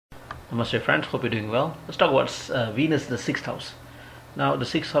Namaste friends, hope you're doing well. Let's talk about Venus, the sixth house. Now, the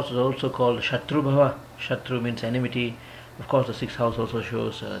sixth house is also called Shatru Bhava. Shatru means enmity. Of course, the sixth house also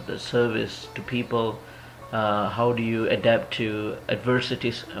shows the service to people. How do you adapt to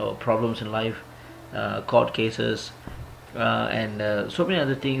adversities or problems in life, court cases, and so many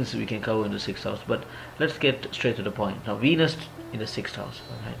other things we can cover in the sixth house. But let's get straight to the point. Now, Venus in the sixth house.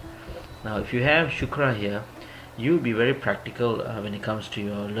 Right? Now, if you have Shukra here, you will be very practical when it comes to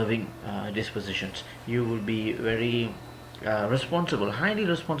your loving dispositions. You will be very responsible, highly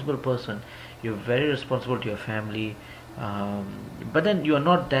responsible person. You're very responsible to your family, but then you are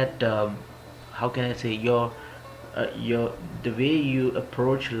not that. How can I say? Your the way you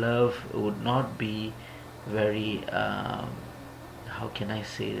approach love would not be very. How can I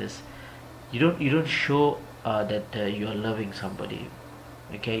say this? You don't show that you are loving somebody.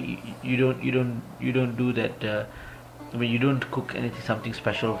 Okay, you don't do that. I mean, you don't cook anything something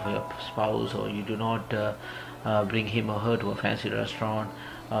special for your spouse, or you do not bring him or her to a fancy restaurant.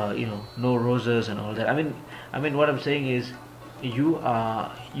 No roses and all that. I mean, what I'm saying is, you'll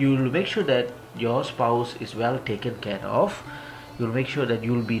make sure that your spouse is well taken care of. You'll make sure that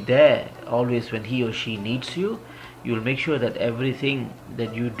you'll be there always when he or she needs you. You'll make sure that everything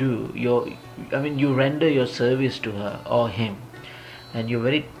that you do, you render your service to her or him, and you're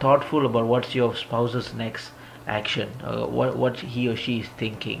very thoughtful about what's your spouse's next action, what he or she is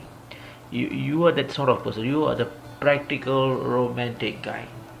thinking. You are that sort of person. You are the practical romantic guy.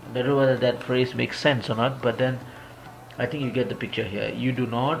 I don't know whether that phrase makes sense or not, but then I think you get the picture here. You do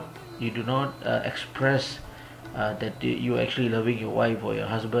not express that you're actually loving your wife or your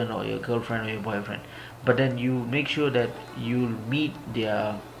husband or your girlfriend or your boyfriend, but then you make sure that you'll meet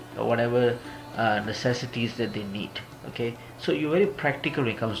their whatever necessities that they need. Okay, so you're very practical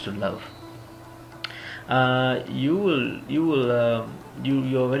when it comes to love. You're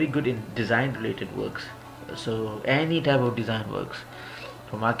very good in design related works. So any type of design works,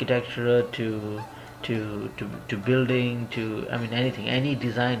 from architecture to building, to anything, any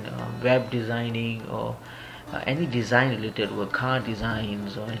design, web designing, or any design related work, car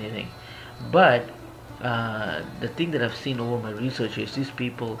designs or anything. But the thing that I've seen over my research is these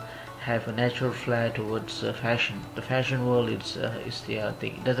people have a natural flair towards fashion. The fashion world is their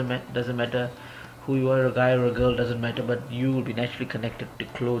thing. It doesn't matter who you are, a guy or a girl, doesn't matter. But you will be naturally connected to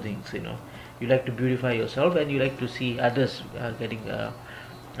clothing. You like to beautify yourself, and you like to see others getting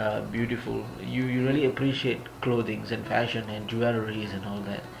beautiful. You really appreciate clothings and fashion and jewelries and all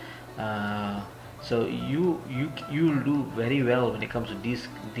that. So you'll do very well when it comes to these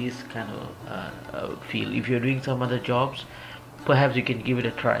kind of field. If you're doing some other jobs, perhaps you can give it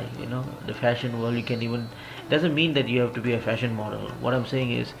a try. The fashion world, you can even, doesn't mean that you have to be a fashion model. What I'm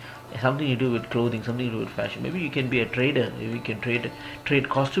saying is something to do with clothing, something to do with fashion. Maybe you can be a trader. Maybe you can trade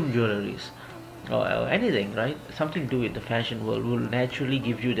costume jewelries, or anything, right? Something to do with the fashion world will naturally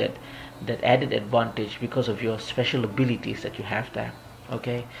give you that added advantage because of your special abilities that you have there.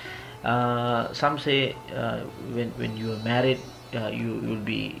 Okay. Some say when you are married,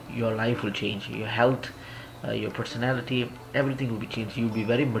 your life will change, your health, your personality, everything will be changed. You'll be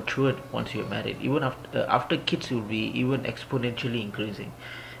very matured once you're married. Even after kids, you'll be even exponentially increasing.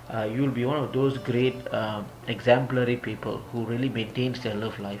 You'll be one of those great exemplary people who really maintains their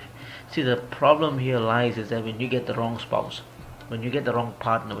love life. See, the problem here lies is that when you get the wrong spouse, when you get the wrong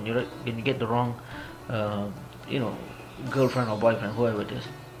partner, when you get the wrong girlfriend or boyfriend, whoever it is,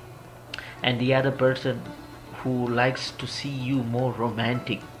 and the other person who likes to see you more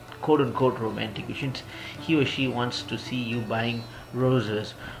romantic, quote unquote romantic, which means he or she wants to see you buying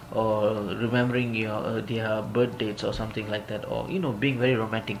roses, or remembering their birth dates or something like that, or being very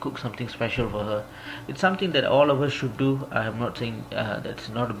romantic, cook something special for her. It's something that all of us should do. I am not saying that's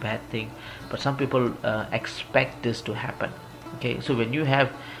not a bad thing, but some people expect this to happen. Okay, so when you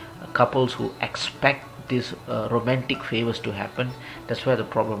have couples who expect these romantic favors to happen, that's where the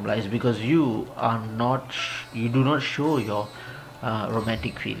problem lies, because you do not show your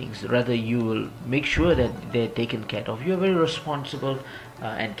romantic feelings. Rather, you will make sure that they're taken care of. You're a very responsible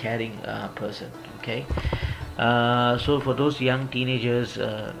and caring person. Okay. So for those young teenagers,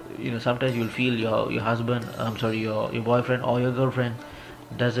 sometimes you'll feel your husband, your boyfriend or your girlfriend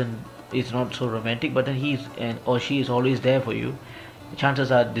is not so romantic, but then or she is always there for you.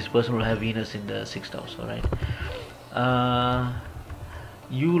 Chances are this person will have Venus in the sixth house. All right.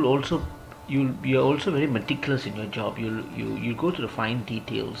 You're also very meticulous in your job. You go to the fine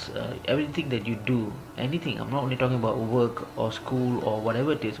details. Everything that you do, anything. I'm not only talking about work or school or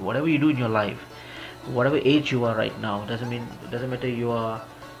whatever it is. Whatever you do in your life, whatever age you are right now, doesn't matter you are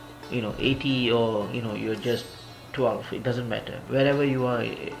 80, or you're just 12, it doesn't matter. Wherever you are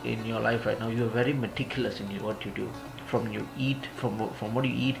in your life right now, you are very meticulous in what you do. From you eat, from what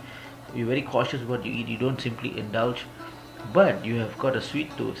you eat, you're very cautious what you eat. You don't simply indulge, but you have got a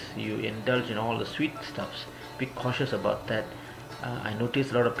sweet tooth. You indulge in all the sweet stuffs. Be cautious about that. I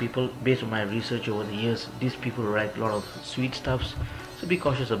noticed a lot of people, based on my research over the years, these people like a lot of sweet stuffs. So be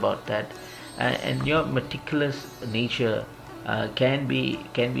cautious about that. And your meticulous nature can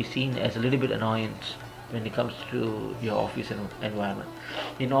be seen as a little bit annoyance when it comes to your office environment.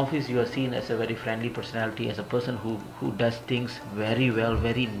 In office, you are seen as a very friendly personality, as a person who does things very well,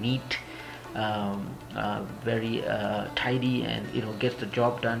 very neat, very tidy, and gets the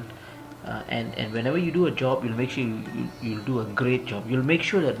job done. And whenever you do a job, you'll make sure you'll do a great job. You'll make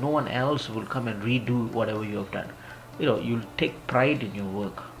sure that no one else will come and redo whatever you have done. You'll take pride in your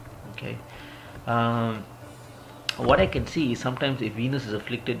work. Okay. What I can see is sometimes if Venus is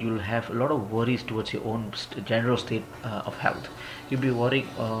afflicted, you'll have a lot of worries towards your own general state of health. You'll be worrying.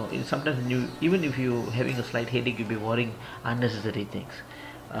 Sometimes even if you're having a slight headache, you'll be worrying unnecessary things.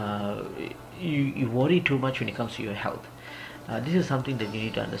 You worry too much when it comes to your health. This is something that you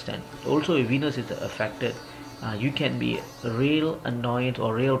need to understand. Also, if Venus is affected, you can be real annoyance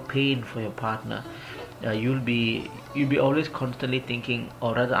or real pain for your partner. You'll be always constantly thinking,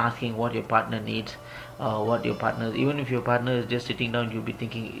 or rather asking, what your partner needs, what your partner. Even if your partner is just sitting down, you'll be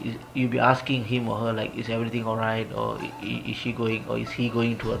thinking, you'll be asking him or her, like, is everything all right, or is she going, or is he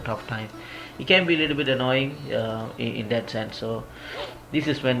going through a tough time? It can be a little bit annoying in that sense. So this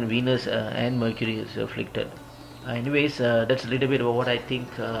is when Venus and Mercury is afflicted. Anyways, that's a little bit about what I think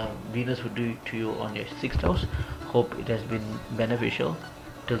Venus would do to you on your 6th house. Hope it has been beneficial.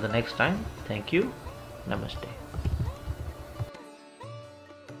 Till the next time, thank you. Namaste.